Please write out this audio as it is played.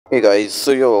Hey guys,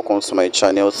 so you're welcome to my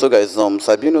channel. So guys,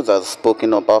 Sabinus has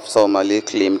spoken up after Omah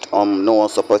claimed no one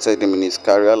supported him in his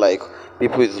career. Like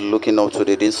people is looking up to,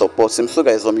 they didn't support him. So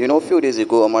guys, a few days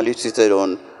ago, Omah tweeted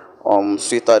on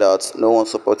Twitter that no one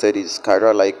supported his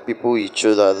career. Like people he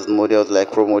chose as models,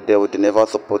 like role model, they never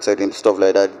supported him, stuff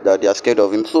like that. That they are scared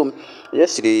of him. So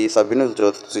yesterday, Sabinus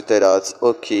just tweeted that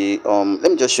okay,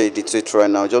 let me just show you the tweet right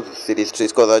now, just to see this tweet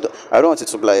because I don't want it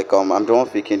to be like I'm the one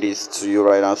faking this to you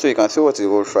right now, so you can see what it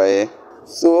will try.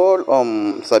 So all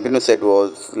Sabino said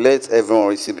was let everyone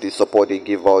receive the support they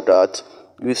give out, that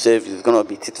you self is gonna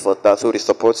be tit for tat, so the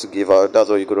support you give out, that's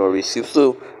what you're gonna receive.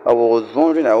 So I was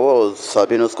wondering, what was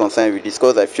Sabino's concern with this,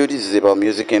 because I feel this is about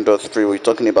music industry, we're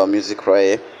talking about music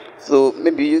right here. So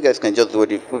maybe you guys can just watch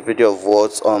the full video of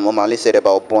what Omah said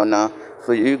about Burna.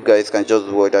 So you guys can just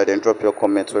watch that and drop your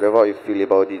comments, whatever you feel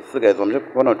about it. So guys, I'm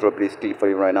just gonna drop this clip for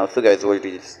you right now. So guys, watch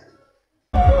this.